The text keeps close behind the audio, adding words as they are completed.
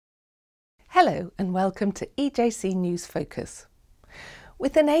Hello and welcome to EJC News Focus.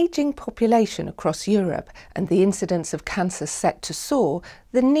 With an ageing population across Europe and the incidence of cancer set to soar,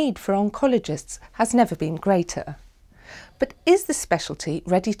 the need for oncologists has never been greater. But is the specialty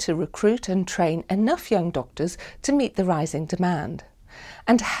ready to recruit and train enough young doctors to meet the rising demand?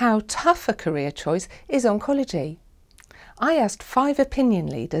 And how tough a career choice is oncology? I asked 5 opinion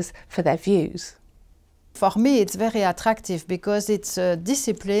leaders for their views. For me, it's very attractive because it's a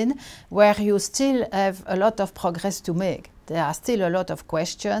discipline where you still have a lot of progress to make. There are still a lot of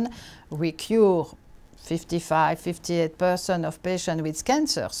questions. We cure 55–58% of patients with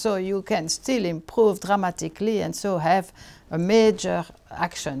cancer, so you can still improve dramatically and so have a major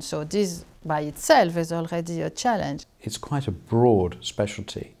action. So this by itself is already a challenge. It's quite a broad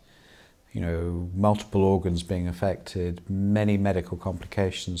specialty. You know, multiple organs being affected, many medical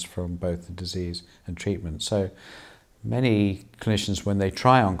complications from both the disease and treatment. So many clinicians, when they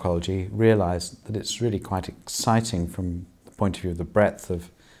try oncology, realise that it's really quite exciting from the point of view of the breadth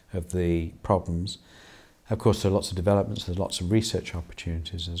of the problems. Of course, there are lots of developments, there's lots of research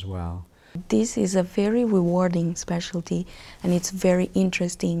opportunities as well. This is a very rewarding specialty, and it's very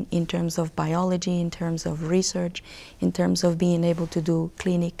interesting in terms of biology, in terms of research, in terms of being able to do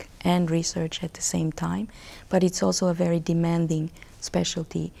clinic and research at the same time. But it's also a very demanding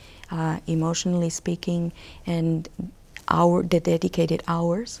specialty, emotionally speaking, and the dedicated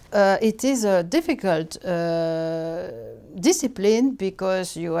hours. It is a difficult discipline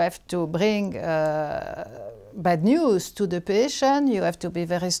because you have to bring bad news to the patient, you have to be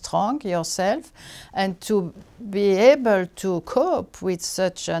very strong yourself and to be able to cope with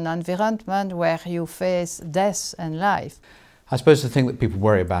such an environment where you face death and life. I suppose the thing that people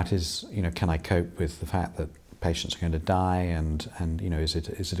worry about is, you know, can I cope with the fact that patients are going to die and you know, is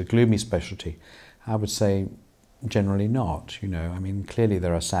it a gloomy specialty? I would say generally not, you know. I mean, clearly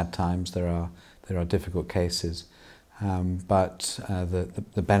there are sad times, there are difficult cases. But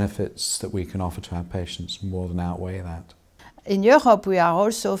the benefits that we can offer to our patients more than outweigh that. In Europe, we are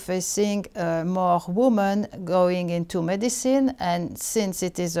also facing more women going into medicine, and since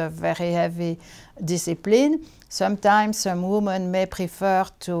it is a very heavy discipline, sometimes some women may prefer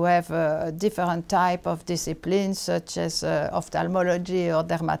to have a different type of discipline, such as ophthalmology or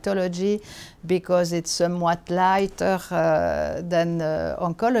dermatology, because it's somewhat lighter than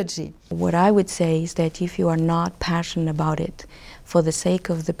oncology. What I would say is that if you are not passionate about it, for the sake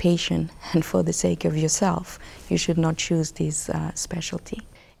of the patient and for the sake of yourself, you should not choose this specialty.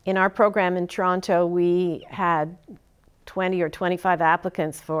 In our program in Toronto, we had 20 or 25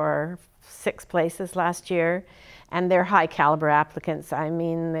 applicants for 6 places last year, and they're high caliber applicants. I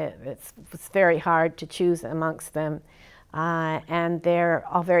mean, it's very hard to choose amongst them. And they're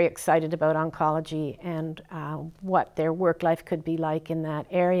all very excited about oncology and what their work life could be like in that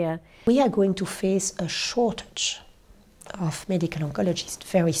area. We are going to face a shortage of medical oncologists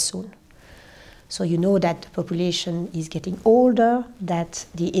very soon. So you know that the population is getting older, that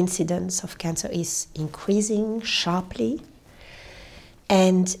the incidence of cancer is increasing sharply,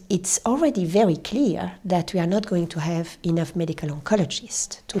 and it's already very clear that we are not going to have enough medical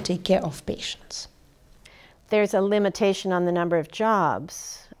oncologists to take care of patients. There's a limitation on the number of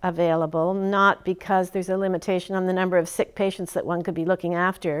jobs available, not because there's a limitation on the number of sick patients that one could be looking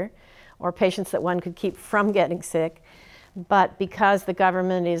after or patients that one could keep from getting sick, but because the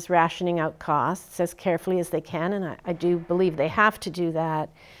government is rationing out costs as carefully as they can, and I do believe they have to do that,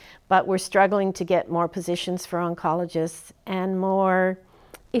 but we're struggling to get more positions for oncologists and more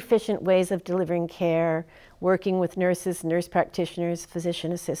efficient ways of delivering care, working with nurses, nurse practitioners,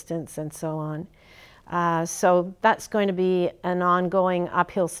 physician assistants, and so on. So that's going to be an ongoing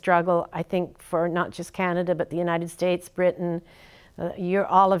uphill struggle, I think, for not just Canada, but the United States, Britain,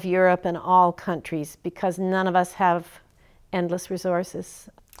 all of Europe and all countries, because none of us have endless resources.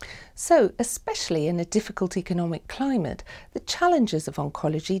 So, especially in a difficult economic climate, the challenges of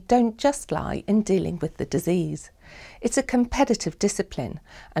oncology don't just lie in dealing with the disease. It's a competitive discipline,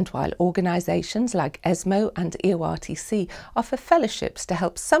 and while organisations like ESMO and EORTC offer fellowships to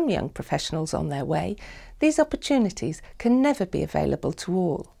help some young professionals on their way, these opportunities can never be available to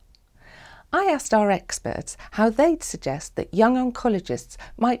all. I asked our experts how they'd suggest that young oncologists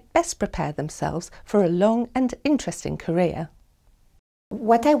might best prepare themselves for a long and interesting career.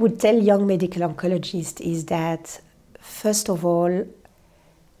 What I would tell young medical oncologists is that, first of all,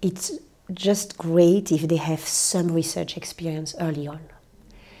 it's just great if they have some research experience early on.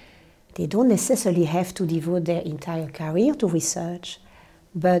 They don't necessarily have to devote their entire career to research,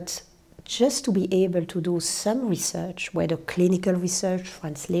 but just to be able to do some research, whether clinical research,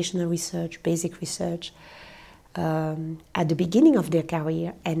 translational research, basic research, at the beginning of their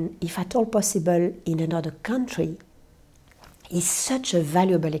career, and if at all possible in another country, is such a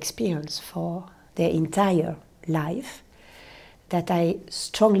valuable experience for their entire life that I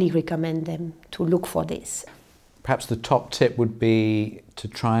strongly recommend them to look for this. Perhaps the top tip would be to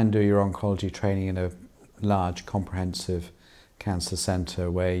try and do your oncology training in a large, comprehensive cancer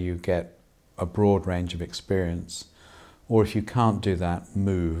centre where you get a broad range of experience. Or if you can't do that,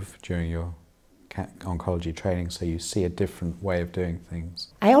 move during your oncology training so you see a different way of doing things.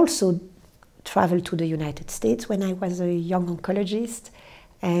 I also traveled to the United States when I was a young oncologist,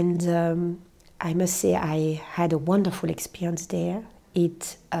 and I must say I had a wonderful experience there.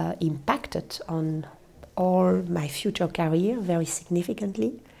 It impacted on all my future career very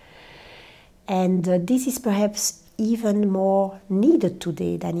significantly. And this is perhaps even more needed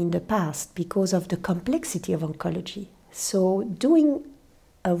today than in the past because of the complexity of oncology. So doing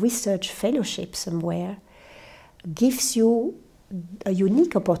a research fellowship somewhere gives you a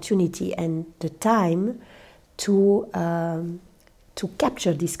unique opportunity and the time to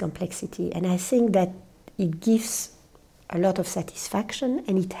capture this complexity. And I think that it gives a lot of satisfaction,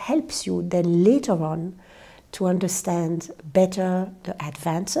 and it helps you then later on to understand better the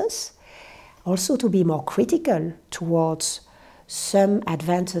advances, also to be more critical towards some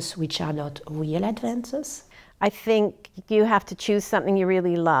advances which are not real advances. I think you have to choose something you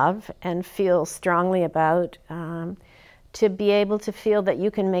really love and feel strongly about to be able to feel that you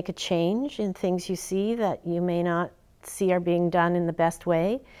can make a change in things you see that you may not see are being done in the best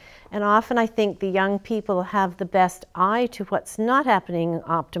way. And often I think the young people have the best eye to what's not happening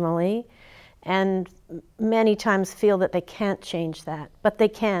optimally, and many times feel that they can't change that. But they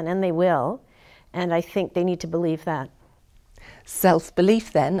can, and they will, and I think they need to believe that.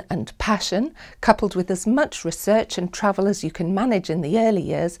 Self-belief then, and passion, coupled with as much research and travel as you can manage in the early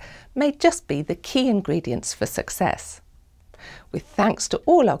years, may just be the key ingredients for success. With thanks to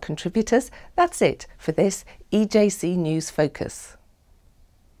all our contributors, that's it for this EJC News Focus.